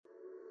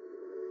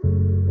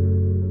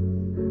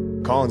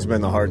Colin's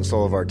been the heart and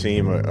soul of our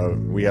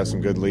team. We have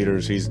some good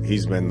leaders.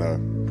 He's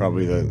been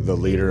probably the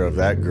leader of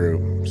that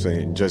group.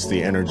 So just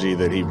the energy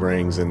that he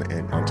brings, and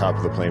on top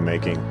of the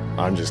playmaking,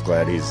 I'm just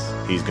glad he's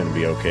going to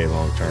be okay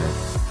long term.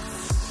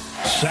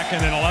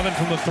 2nd and 11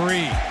 from the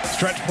 3.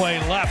 Stretch play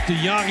left to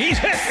Young. He's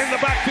hit in the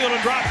backfield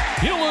and dropped.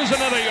 He'll lose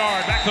another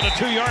yard. Back to the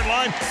 2-yard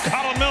line.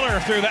 Collin Miller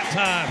through that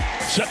time.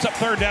 Sets up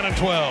 3rd down and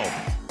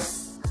 12.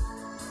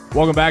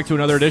 Welcome back to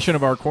another edition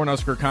of our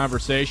Cornhusker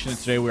Conversation.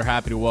 Today we're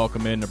happy to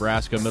welcome in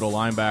Nebraska middle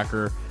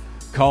linebacker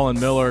Collin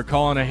Miller.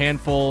 Collin, a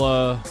handful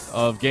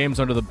of games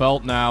under the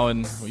belt now,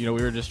 and we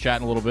were just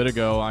chatting a little bit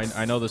ago.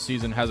 I know the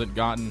season hasn't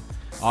gotten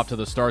off to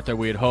the start that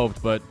we had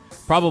hoped, but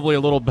probably a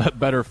little bit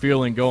better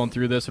feeling going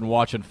through this and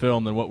watching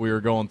film than what we were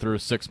going through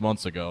 6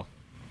 months ago.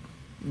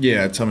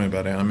 Yeah, tell me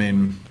about it. I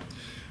mean,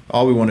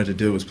 all we wanted to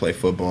do was play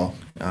football.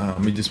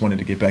 We just wanted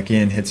to get back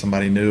in, hit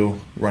somebody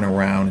new, run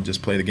around, and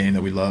just play the game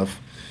that we love.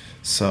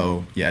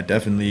 So, yeah,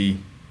 definitely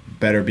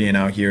better being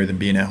out here than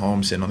being at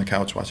home sitting on the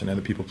couch watching other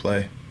people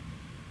play.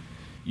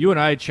 You and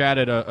I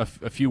chatted a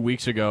few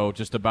weeks ago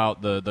just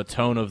about the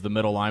tone of the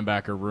middle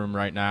linebacker room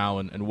right now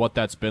and what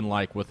that's been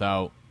like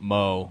without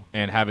Mo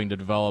and having to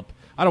develop,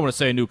 I don't want to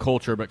say a new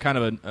culture, but kind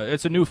of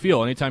it's a new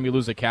feel. Anytime you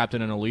lose a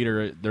captain and a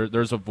leader,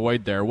 there's a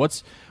void there.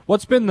 What's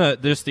been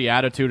the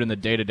attitude and the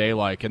day-to-day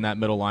like in that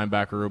middle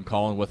linebacker room,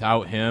 Collin,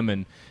 without him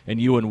and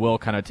you and Will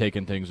kind of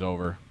taking things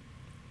over?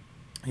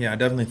 Yeah, I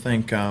definitely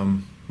think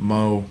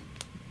Mo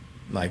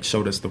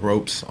showed us the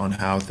ropes on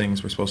how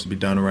things were supposed to be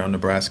done around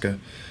Nebraska.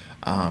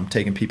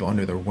 Taking people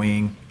under their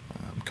wing,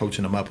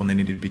 coaching them up when they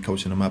need to be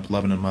coaching them up,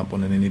 loving them up when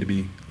they need to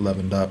be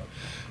loving up.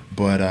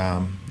 But,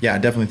 yeah, I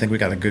definitely think we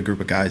got a good group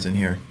of guys in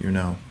here,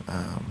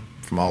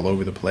 from all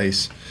over the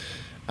place.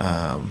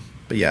 But,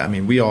 yeah, I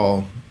mean, we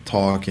all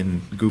talk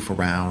and goof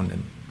around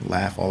and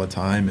laugh all the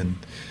time. And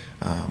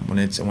when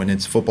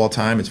it's football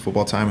time, it's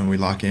football time and we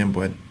lock in.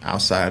 But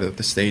outside of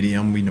the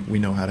stadium, we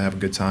know how to have a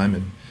good time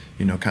and,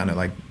 kind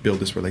of build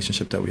this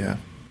relationship that we have.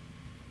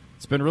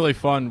 It's been really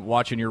fun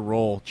watching your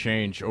role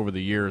change over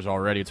the years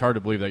already. It's hard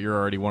to believe that you're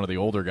already one of the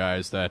older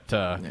guys that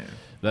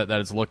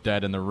is looked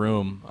at in the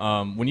room.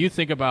 When you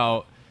think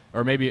about,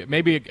 or maybe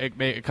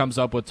it comes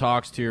up with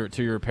talks to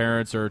your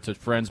parents or to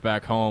friends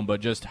back home,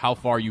 but just how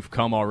far you've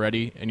come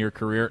already in your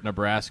career at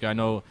Nebraska. I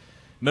know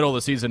middle of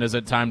the season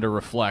isn't time to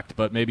reflect,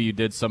 but maybe you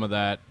did some of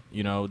that,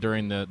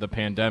 during the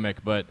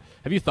pandemic. But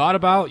have you thought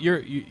about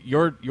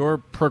your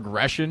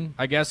progression,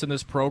 I guess, in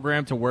this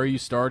program to where you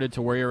started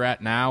to where you're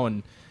at now,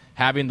 and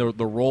having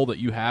the role that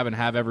you have and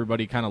have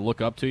everybody kind of look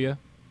up to you?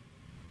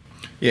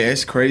 Yeah,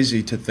 it's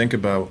crazy to think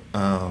about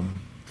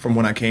from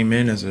when I came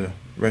in as a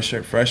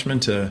redshirt freshman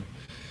to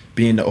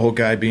being the old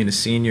guy, being a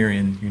senior,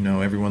 and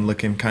everyone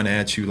looking kind of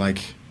at you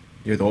like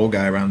you're the old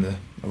guy around the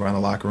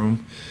locker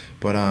room.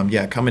 But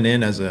yeah, coming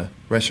in as a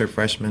redshirt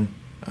freshman,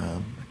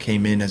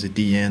 came in as a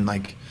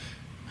DN,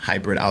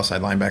 hybrid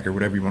outside linebacker,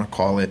 whatever you want to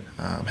call it.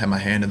 Had my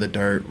hand in the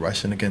dirt,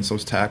 rushing against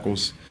those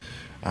tackles.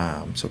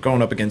 So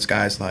going up against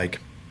guys like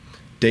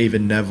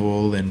David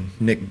Neville and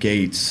Nick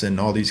Gates and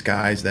all these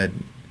guys that,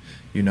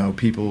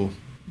 people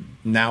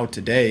now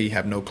today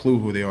have no clue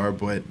who they are,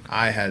 but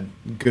I had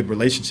good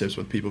relationships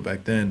with people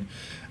back then.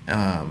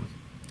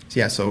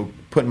 So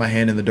putting my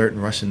hand in the dirt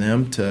and rushing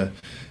them to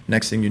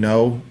next thing you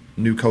know,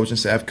 new coaching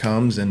staff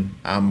comes and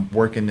I'm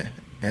working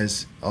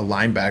as a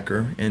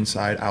linebacker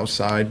inside,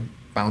 outside,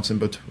 bouncing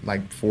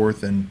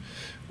fourth and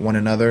one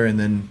another, and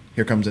then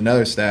here comes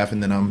another staff,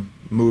 and then I'm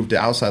moved to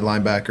outside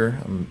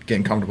linebacker. I'm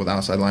getting comfortable with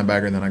outside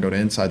linebacker, and then I go to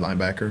inside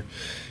linebacker.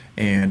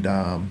 And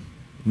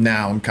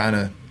now I'm kind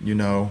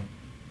of,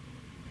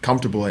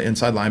 comfortable at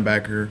inside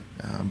linebacker.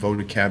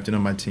 Voted captain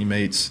of my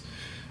teammates,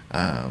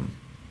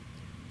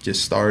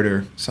 just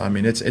starter. So, I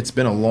mean, it's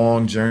been a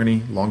long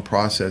journey, long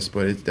process,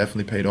 but it's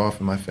definitely paid off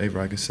in my favor,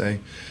 I could say.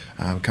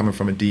 Coming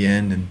from a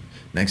DN, and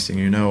next thing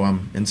you know,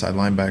 I'm inside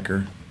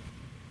linebacker.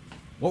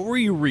 What were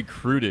you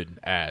recruited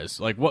as?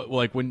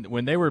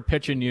 When they were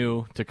pitching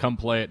you to come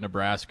play at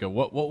Nebraska,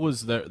 what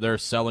was their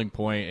selling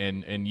point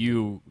and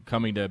you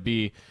coming to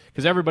be?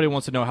 Because everybody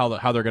wants to know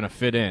how they're going to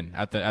fit in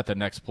at the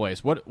next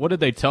place. What did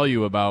they tell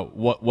you about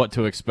what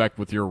to expect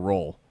with your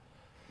role?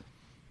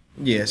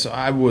 Yeah, so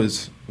I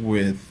was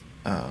with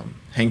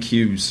Hank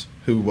Hughes,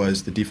 who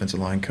was the defensive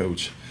line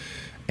coach,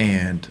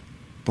 and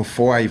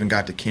before I even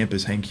got to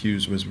campus, Hank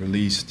Hughes was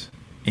released,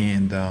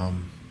 and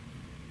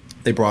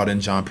they brought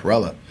in John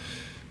Perella.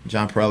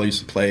 John Perella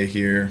used to play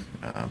here,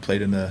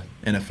 played in the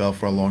NFL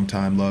for a long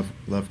time. Love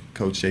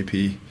Coach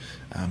JP.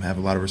 Have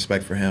a lot of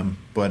respect for him.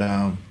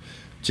 But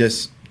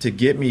just to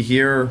get me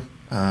here,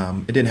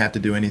 it didn't have to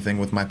do anything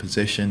with my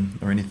position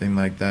or anything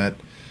like that.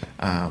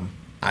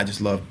 I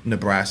just loved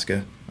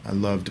Nebraska. I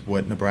loved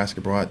what Nebraska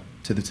brought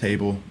to the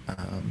table.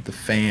 The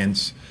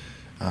fans,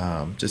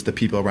 just the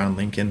people around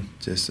Lincoln,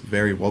 just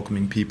very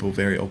welcoming people,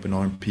 very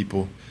open-armed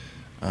people.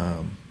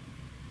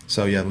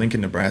 So, yeah, Lincoln,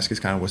 Nebraska is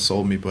kind of what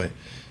sold me. But,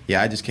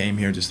 yeah, I just came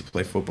here just to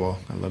play football.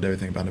 I loved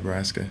everything about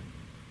Nebraska.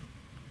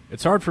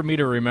 It's hard for me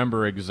to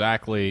remember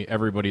exactly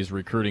everybody's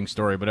recruiting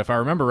story, but if I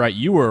remember right,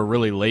 you were a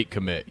really late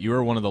commit. You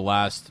were one of the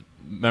last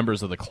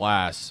members of the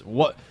class.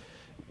 What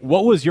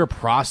was your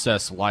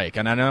process like?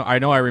 And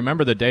I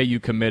remember the day you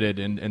committed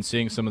and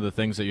seeing some of the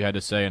things that you had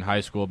to say in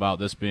high school about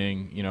this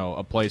being,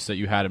 a place that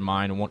you had in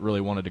mind and what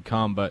really wanted to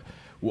come. But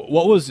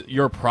what was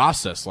your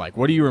process like?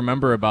 What do you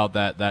remember about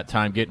that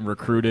time getting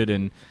recruited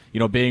and,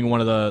 being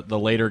one of the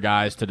later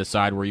guys to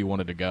decide where you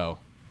wanted to go?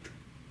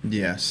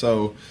 Yeah,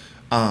 so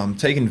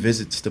taking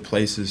visits to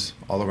places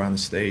all around the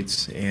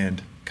states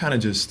and kind of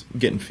just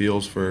getting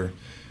feels for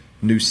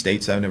new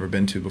states I've never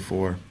been to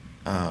before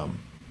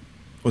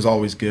was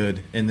always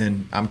good. And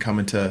then I'm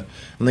coming to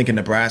Lincoln,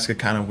 Nebraska,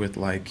 kind of with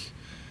like,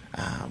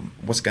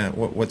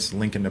 what's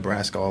Lincoln,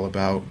 Nebraska all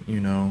about,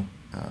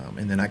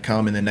 and then I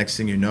come, and the next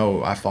thing you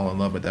know, I fall in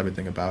love with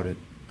everything about it.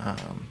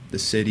 The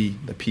city,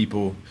 the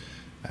people,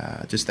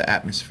 just the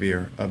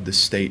atmosphere of the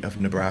state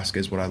of Nebraska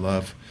is what I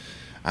love.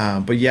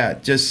 But yeah,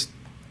 just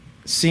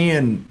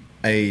seeing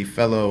a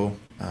fellow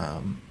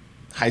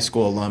high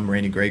school alum,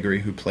 Randy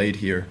Gregory, who played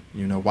here,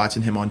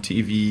 watching him on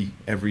TV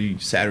every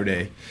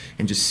Saturday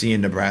and just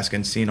seeing Nebraska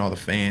and seeing all the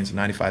fans,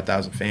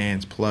 95,000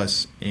 fans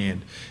plus,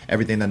 and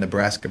everything that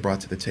Nebraska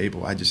brought to the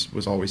table. I just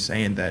was always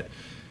saying that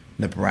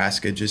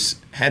Nebraska just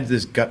had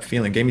this gut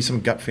feeling, gave me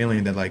some gut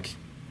feeling that, like,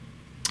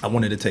 I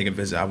wanted to take a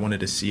visit. I wanted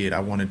to see it. I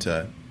wanted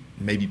to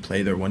maybe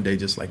play there one day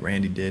just like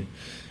Randy did.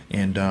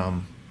 And,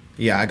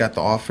 I got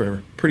the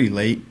offer pretty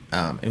late.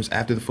 It was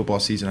after the football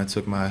season. I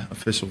took my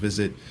official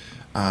visit.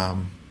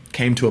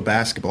 Came to a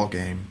basketball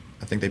game.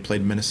 I think they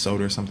played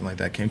Minnesota or something like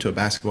that. Came to a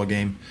basketball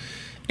game,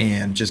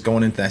 and just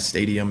going into that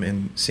stadium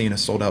and seeing a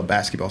sold-out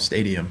basketball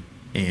stadium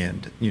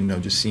and,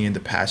 just seeing the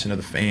passion of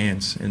the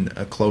fans in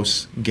a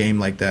close game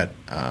like that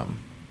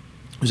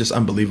was just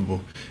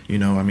unbelievable.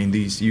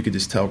 You could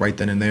just tell right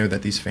then and there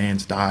that these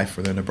fans die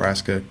for the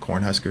Nebraska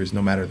Cornhuskers,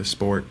 no matter the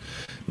sport,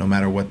 no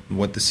matter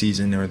what the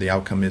season or the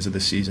outcome is of the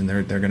season.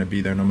 They're going to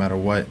be there no matter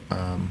what.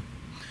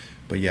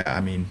 But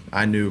yeah,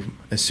 I knew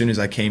as soon as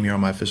I came here on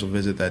my official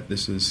visit that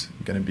this was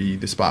going to be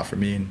the spot for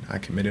me, and I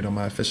committed on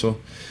my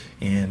official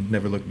and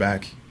never looked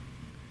back.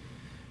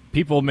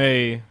 People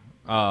may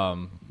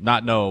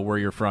not know where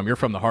you're from. You're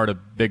from the heart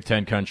of Big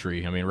Ten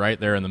country. Right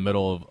there in the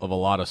middle of a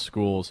lot of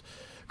schools.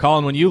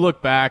 Colin, when you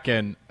look back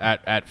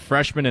at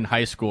freshman in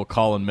high school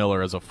Colin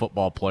Miller as a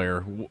football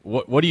player,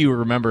 what do you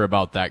remember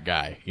about that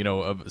guy?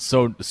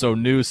 So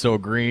new, so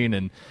green,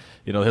 and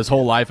his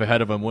whole life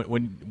ahead of him.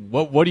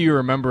 What do you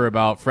remember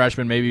about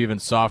freshman, maybe even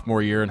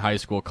sophomore year in high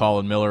school,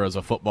 Colin Miller as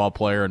a football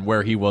player and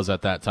where he was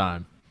at that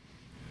time?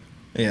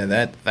 Yeah,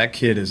 that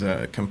kid is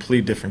a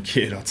complete different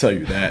kid. I'll tell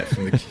you that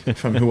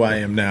from who I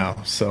am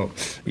now. So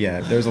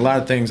yeah, there's a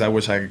lot of things I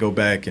wish I could go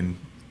back and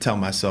tell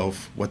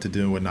myself what to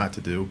do and what not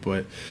to do.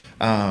 But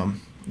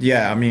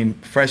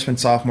freshman,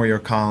 sophomore year,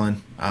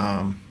 Colin.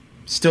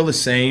 Still the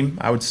same,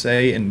 I would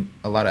say, in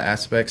a lot of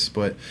aspects,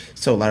 but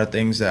still a lot of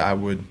things that I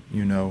would,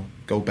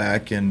 go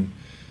back and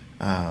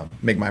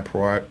make my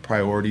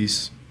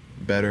priorities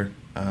better.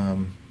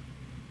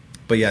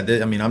 But yeah,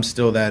 I'm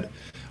still that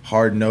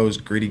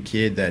hard-nosed, gritty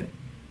kid that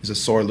is a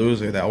sore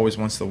loser that always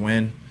wants to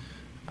win.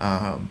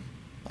 I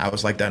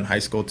was like that in high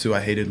school too.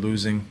 I hated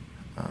losing.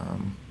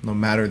 No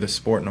matter the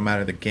sport, no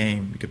matter the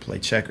game. We could play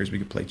checkers, we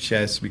could play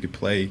chess, we could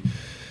play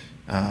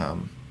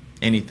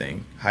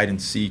anything, hide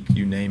and seek,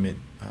 you name it.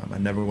 I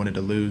never wanted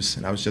to lose,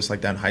 and I was just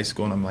like that in high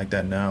school, and I'm like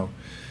that now.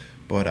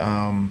 But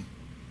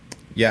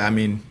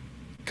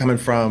coming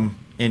from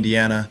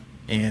Indiana,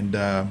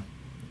 and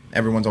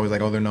everyone's always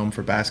like, oh, they're known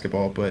for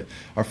basketball, but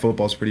our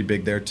football's pretty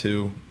big there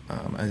too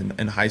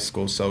in high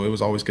school, so it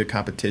was always good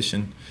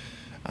competition.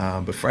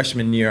 But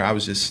freshman year, I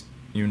was just,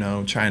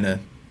 trying to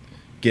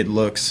get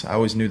looks. I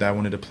always knew that I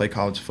wanted to play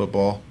college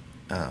football,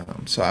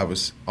 so I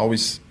was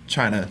always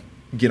trying to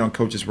get on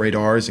coaches'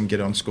 radars and get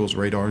on schools'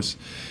 radars.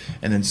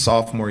 And then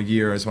sophomore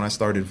year is when I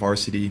started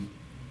varsity,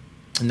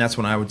 and that's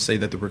when I would say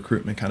that the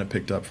recruitment kind of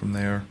picked up from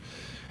there.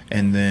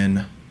 And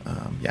then,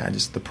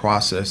 just the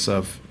process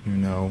of,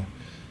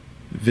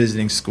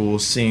 visiting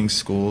schools, seeing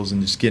schools,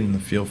 and just getting the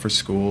feel for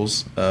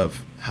schools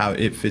of how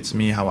it fits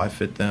me, how I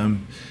fit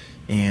them,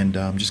 and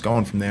just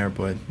going from there.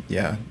 But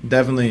yeah,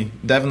 definitely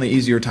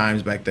easier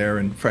times back there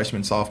in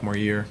freshman, sophomore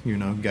year. You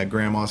got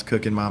grandma's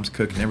cooking, mom's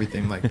cooking,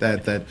 everything like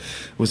that that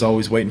was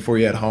always waiting for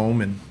you at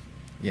home. And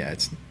yeah,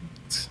 it's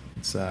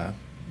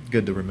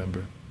good to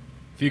remember.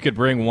 If you could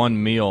bring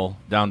one meal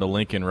down to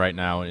Lincoln right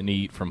now and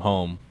eat from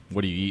home,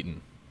 what are you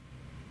eating?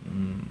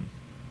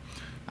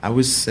 I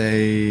would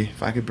say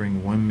if I could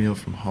bring one meal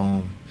from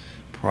home,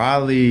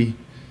 probably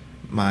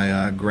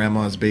my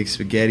grandma's baked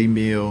spaghetti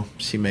meal.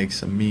 She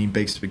makes a mean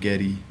baked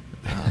spaghetti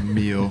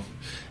meal,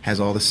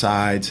 has all the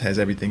sides, has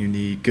everything you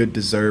need. Good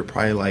dessert,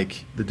 probably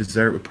like the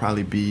dessert would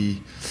probably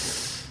be,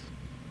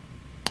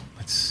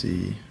 let's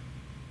see.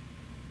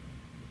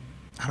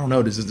 I don't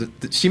know.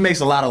 She makes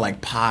a lot of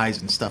like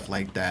pies and stuff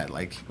like that,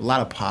 like a lot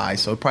of pie.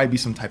 So it'd probably be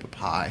some type of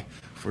pie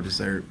for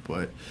dessert.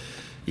 But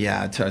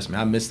yeah, trust me,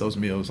 I miss those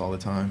meals all the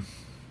time.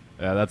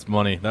 Yeah, that's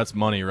money. That's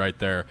money right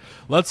there.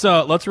 Let's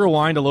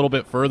rewind a little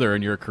bit further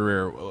in your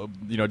career.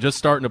 Just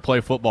starting to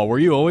play football. Were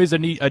you always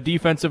a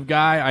defensive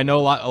guy? I know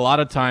a lot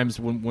of times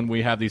when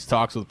we have these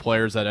talks with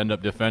players that end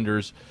up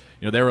defenders,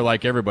 they were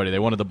like everybody. They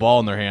wanted the ball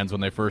in their hands when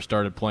they first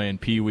started playing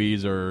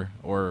Pee-wees or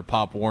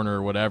Pop Warner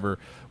or whatever.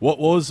 What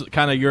was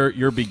kind of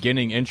your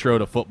beginning intro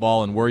to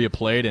football and where you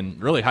played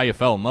and really how you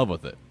fell in love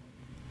with it?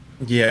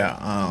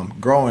 Yeah,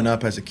 growing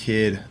up as a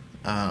kid,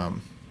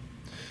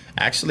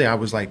 actually I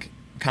was like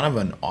kind of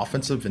an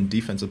offensive and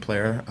defensive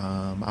player.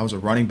 I was a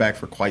running back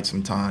for quite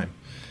some time.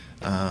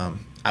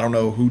 I don't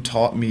know who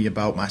taught me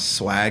about my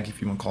swag,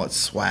 if you want to call it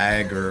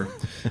swag, or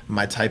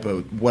my type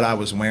of what I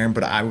was wearing,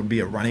 but I would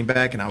be a running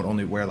back and I would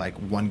only wear like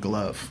one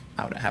glove.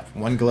 I would have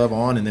one glove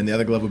on and then the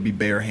other glove would be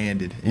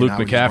barehanded. And Luke I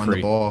would McCaffrey. just run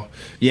the ball.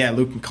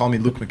 Yeah, call me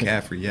Luke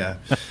McCaffrey, yeah.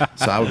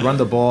 So I would run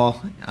the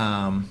ball.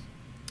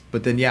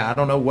 But then, I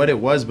don't know what it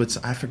was, but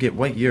I forget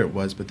what year it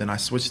was, but then I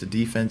switched to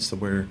defense to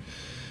where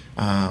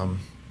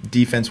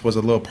defense was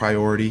a little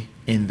priority.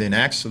 And then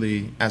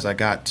actually, as I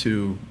got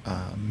to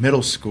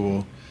middle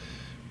school,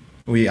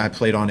 I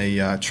played on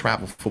a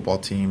travel football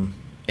team,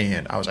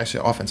 and I was actually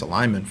an offensive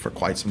lineman for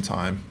quite some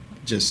time.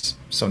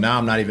 So now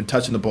I'm not even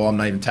touching the ball. I'm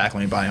not even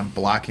tackling anybody. I'm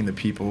blocking the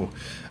people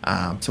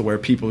to where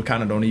people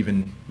kind of don't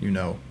even,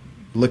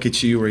 look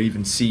at you or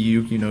even see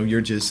you.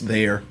 You're just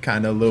there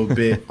kind of a little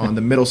bit on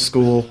the middle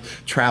school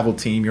travel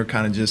team. You're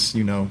kind of just,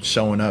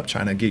 showing up,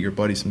 trying to get your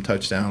buddy some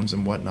touchdowns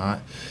and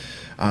whatnot.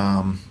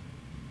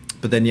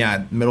 But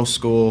then, middle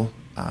school,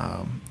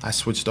 I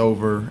switched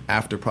over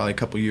after probably a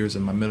couple years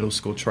of my middle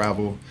school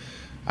travel.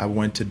 I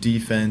went to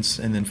defense,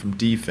 and then from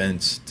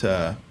defense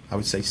to, I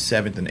would say,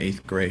 7th and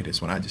 8th grade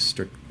is when I just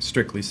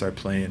strictly started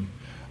playing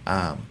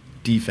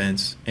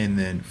defense. And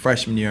then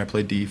freshman year, I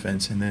played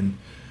defense. And then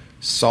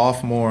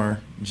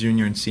sophomore,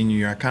 junior, and senior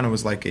year, I kind of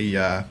was like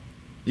a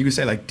you could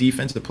say like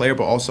defensive player,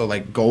 but also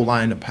like goal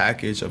line, a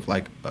package of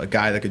like a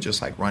guy that could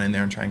just like run in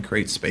there and try and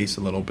create space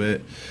a little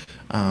bit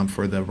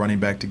for the running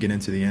back to get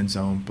into the end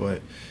zone.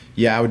 But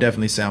I would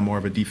definitely say I'm more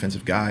of a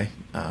defensive guy,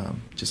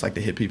 just like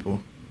to hit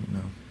people.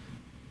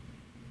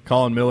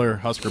 Collin Miller,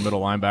 Husker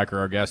middle linebacker,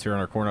 our guest here on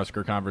our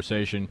Cornhusker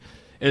Conversation.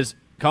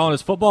 Collin,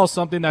 is football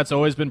something that's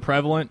always been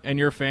prevalent in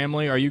your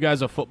family? Are you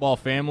guys a football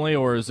family,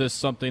 or is this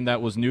something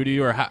that was new to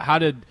you? Or how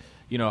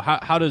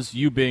does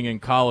you being in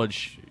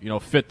college,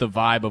 fit the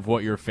vibe of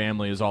what your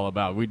family is all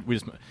about?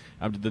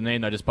 The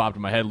name that just popped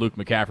in my head, Luke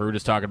McCaffrey. We were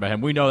just talking about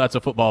him. We know that's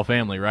a football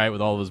family, right,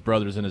 with all of his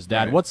brothers and his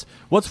dad. Right.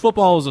 What's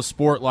football as a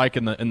sport like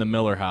in the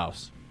Miller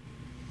house?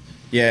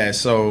 Yeah,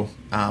 so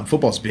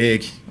football's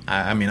big.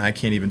 I mean, I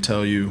can't even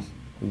tell you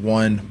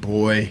one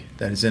boy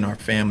that is in our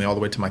family, all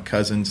the way to my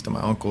cousins, to my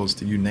uncles,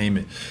 to you name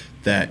it,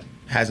 that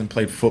hasn't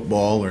played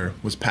football or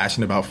was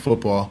passionate about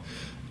football.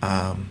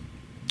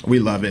 We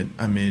love it.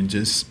 I mean,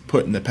 just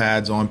putting the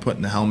pads on,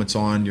 putting the helmets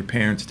on, your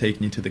parents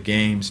taking you to the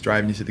games,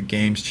 driving you to the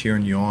games,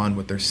 cheering you on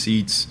with their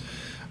seats.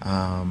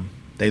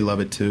 They love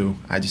it too.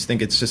 I just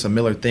think it's just a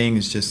Miller thing.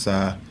 It's just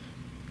kind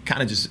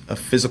of just a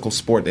physical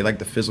sport. They like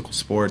the physical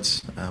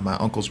sports. My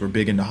uncles were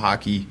big into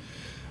hockey.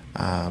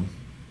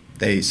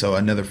 So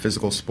another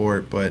physical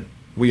sport, but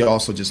we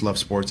also just love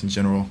sports in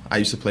general. I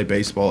used to play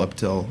baseball up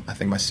till I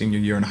think my senior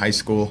year in high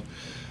school.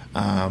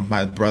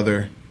 My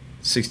brother,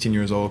 16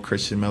 years old,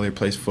 Christian Miller,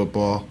 plays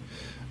football.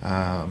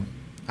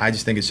 I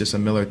just think it's just a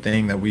Miller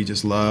thing that we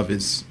just love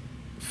is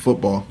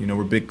football.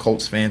 We're big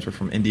Colts fans. We're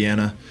from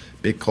Indiana,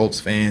 big Colts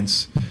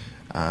fans.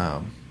 I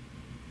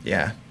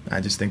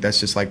just think that's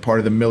just like part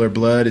of the Miller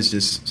blood is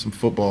just some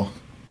football.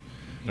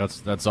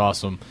 That's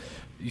awesome.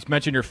 You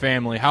mentioned your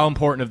family. How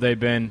important have they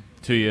been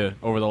to you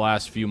over the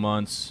last few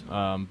months,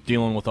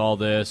 dealing with all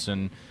this?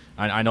 And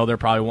I know they're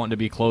probably wanting to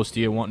be close to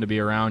you, wanting to be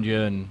around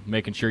you, and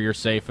making sure you're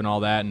safe and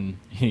all that. And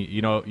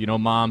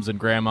moms and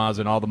grandmas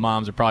and all the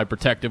moms are probably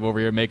protective over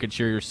here, making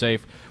sure you're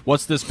safe.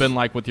 What's this been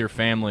like with your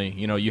family?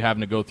 You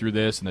having to go through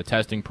this and the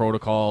testing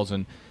protocols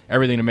and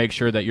everything to make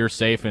sure that you're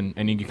safe and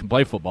you can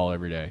play football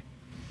every day.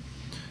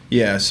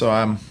 Yeah, so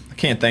I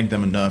can't thank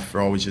them enough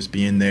for always just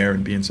being there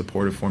and being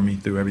supportive for me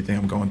through everything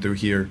I'm going through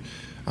here.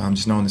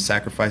 Just knowing the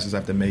sacrifices I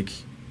have to make,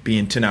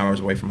 being 10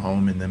 hours away from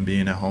home and then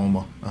being at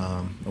home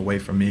away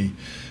from me.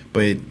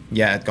 But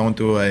going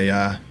through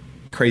a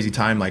crazy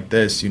time like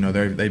this,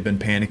 they've been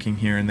panicking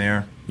here and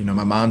there.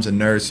 My mom's a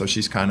nurse, so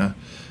she's kind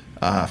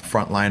of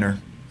frontliner.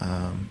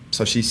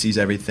 So she sees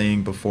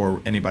everything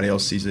before anybody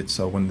else sees it.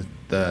 So when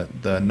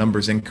the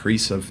numbers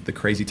increase of the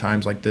crazy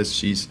times like this,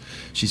 she's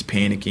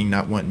panicking,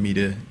 not wanting me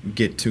to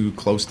get too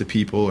close to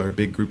people or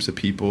big groups of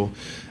people.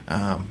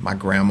 My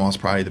grandma's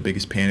probably the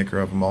biggest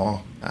panicker of them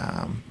all.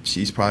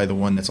 She's probably the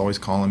one that's always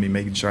calling me,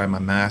 making sure I have my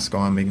mask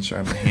on, making sure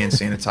I have my hand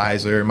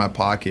sanitizer in my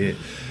pocket.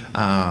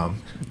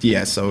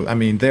 So I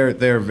mean,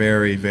 they're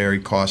very, very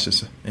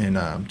cautious and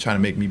trying to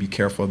make me be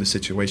careful of the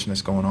situation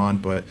that's going on.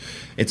 But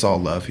it's all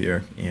love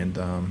here, and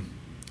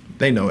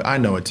they know it. I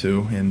know it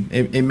too. And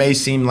it may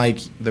seem like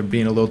they're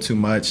being a little too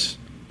much,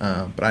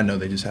 but I know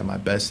they just have my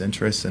best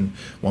interests and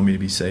want me to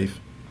be safe.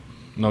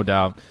 No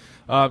doubt.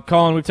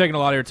 Collin, we've taken a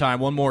lot of your time.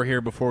 One more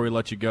here before we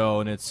let you go,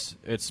 and it's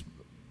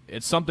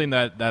it's something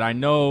that I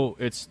know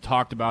it's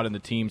talked about in the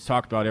teams,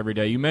 talked about every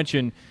day. You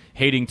mentioned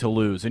hating to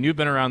lose, and you've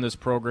been around this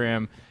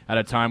program at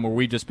a time where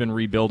we've just been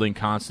rebuilding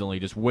constantly,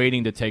 just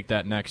waiting to take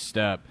that next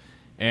step.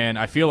 And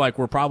I feel like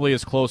we're probably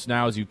as close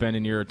now as you've been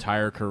in your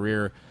entire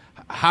career.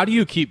 How do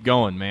you keep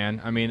going,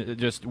 man? I mean,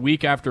 just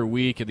week after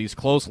week, these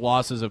close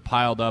losses have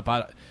piled up.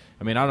 I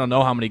don't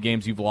know how many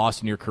games you've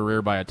lost in your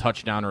career by a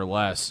touchdown or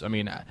less. I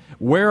mean,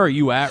 where are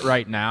you at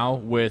right now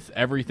with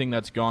everything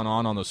that's gone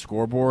on the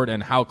scoreboard,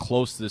 and how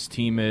close this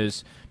team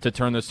is to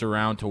turn this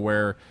around to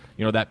where,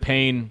 that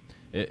pain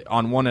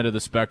on one end of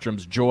the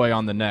spectrum's joy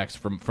on the next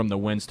from the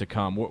wins to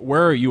come?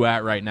 Where are you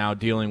at right now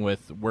dealing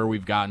with where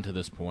we've gotten to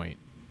this point?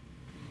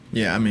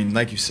 Yeah, I mean,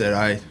 like you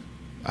said,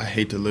 I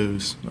hate to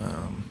lose.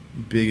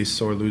 Biggest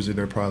sore loser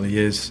there probably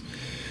is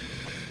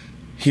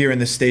here in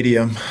the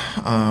stadium.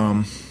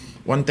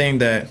 One thing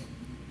that,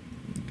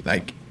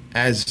 like,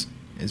 as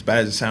bad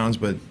as it sounds,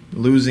 but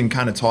losing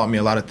kind of taught me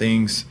a lot of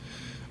things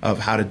of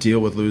how to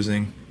deal with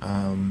losing.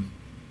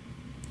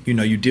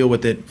 You deal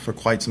with it for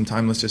quite some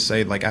time. Let's just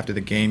say, like, after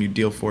the game, you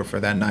deal for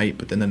that night,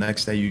 but then the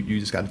next day you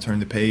just got to turn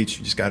the page.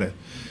 You just got to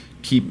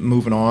keep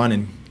moving on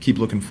and keep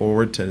looking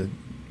forward to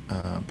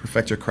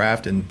perfect your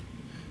craft and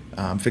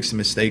fix the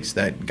mistakes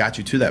that got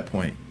you to that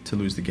point to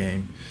lose the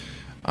game.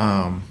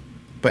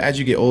 But as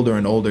you get older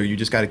and older, you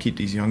just got to keep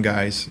these young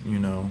guys,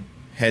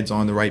 heads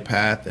on the right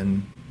path,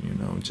 and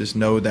just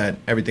know that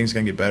everything's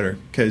gonna get better.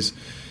 Because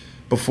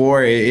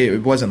before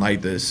it wasn't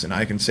like this, and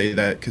I can say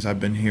that because I've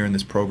been here in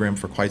this program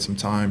for quite some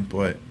time.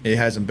 But it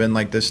hasn't been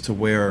like this to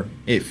where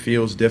it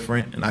feels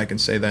different, and I can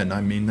say that, and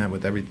I mean that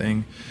with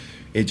everything.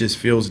 It just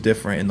feels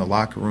different in the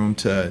locker room.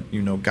 To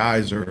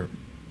guys are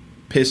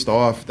pissed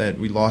off that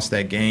we lost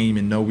that game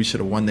and know we should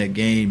have won that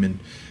game, and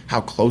how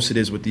close it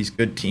is with these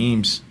good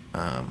teams.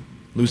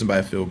 Losing by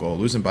a field goal,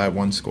 losing by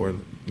one score,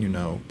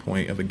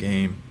 point of a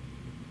game.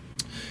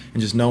 And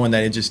just knowing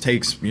that it just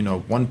takes,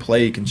 one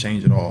play can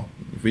change it all.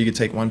 If we could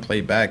take one play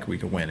back, we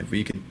could win. If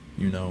we could,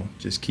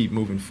 just keep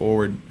moving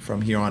forward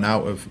from here on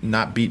out of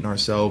not beating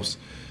ourselves,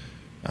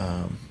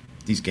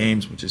 these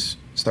games will just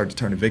start to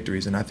turn to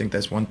victories. And I think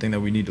that's one thing that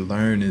we need to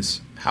learn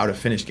is how to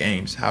finish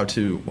games, how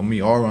to, when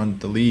we are on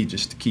the lead,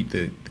 just to keep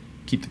the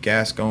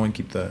gas going,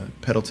 keep the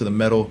pedal to the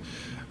metal,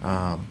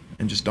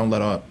 and just don't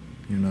let up.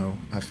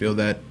 I feel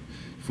that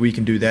if we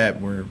can do that,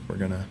 we're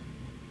going to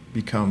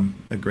become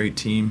a great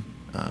team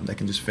that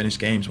can just finish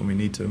games when we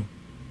need to.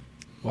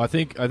 Well, I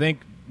think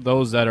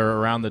those that are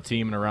around the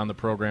team and around the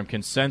program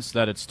can sense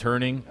that it's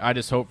turning. I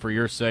just hope for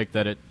your sake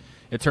that it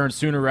turns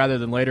sooner rather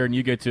than later, and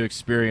you get to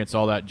experience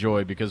all that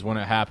joy, because when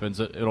it happens,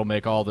 it'll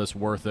make all this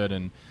worth it,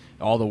 and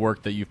all the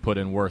work that you've put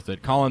in worth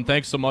it. Collin,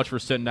 thanks so much for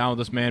sitting down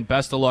with us, man.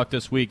 Best of luck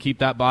this week. Keep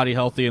that body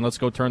healthy, and let's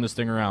go turn this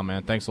thing around,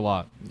 man. Thanks a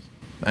lot.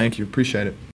 Thank you. Appreciate it.